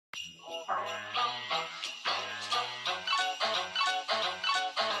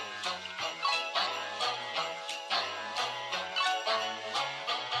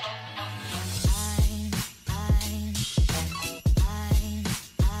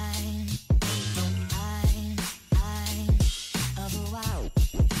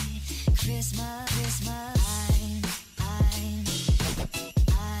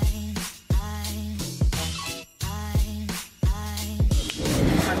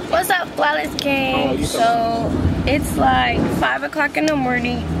What's up, Flawless gang? So it's like 5 o'clock in the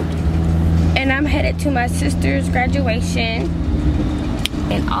morning and I'm headed to my sister's graduation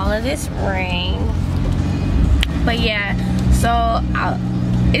in all of this rain. But yeah, so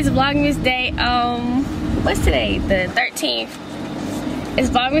it's Vlogmas day. What's today? The 13th. It's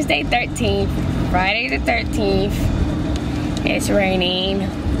Vlogmas day 13th, Friday the 13th. It's raining.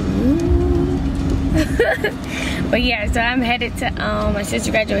 But yeah, so I'm headed to my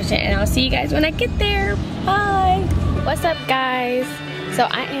sister's graduation and I'll see you guys when I get there. Bye. What's up, guys? So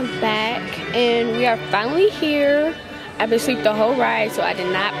I am back and we are finally here. I've been asleep the whole ride, so I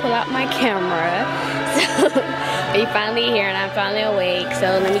did not pull out my camera. So we finally here and I'm finally awake. So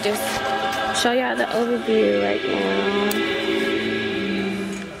let me just show y'all the overview right now.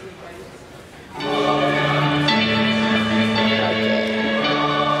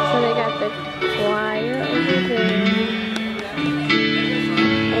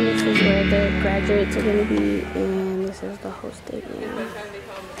 The graduates are gonna be, and this is the whole stadium.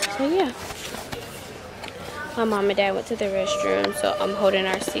 So yeah, my mom and dad went to the restroom, so I'm holding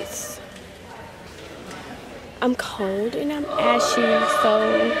our seats. I'm cold and I'm ashy, so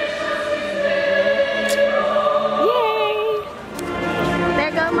yay!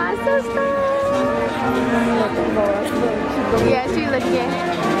 There goes my sister. Yeah, she's looking.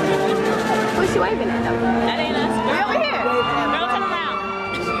 Who's she waving at though? That ain't us. We're over here. Girl, turn around.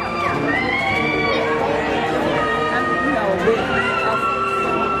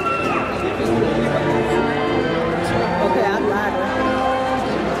 Okay, I'm live.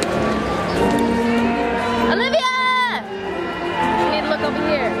 Olivia! You need to look over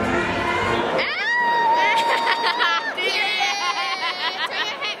here.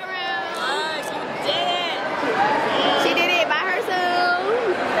 She did it by herself.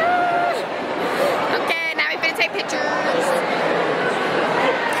 Okay, now we finna take pictures.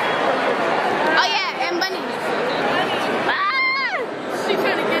 Oh yeah, and Bunny. She's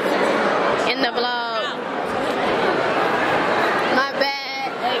trying to get you. In the vlog. My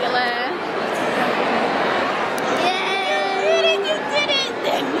bad, Legola. Yay! You did it!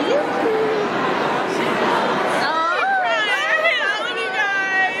 Thank you. Oh, look you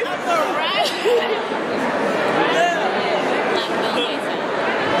guys. That's alright.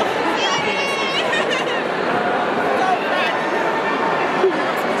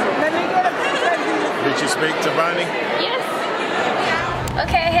 Did you speak to Bonnie? Yes.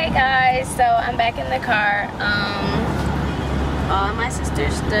 Okay, hey guys, so I'm back in the car. All my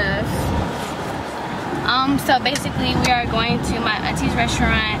sister's stuff. So basically we are going to my auntie's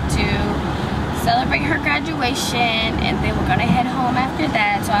restaurant to celebrate her graduation and then we're gonna head home after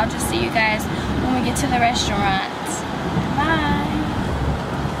that. So I'll just see you guys when we get to the restaurant. Bye.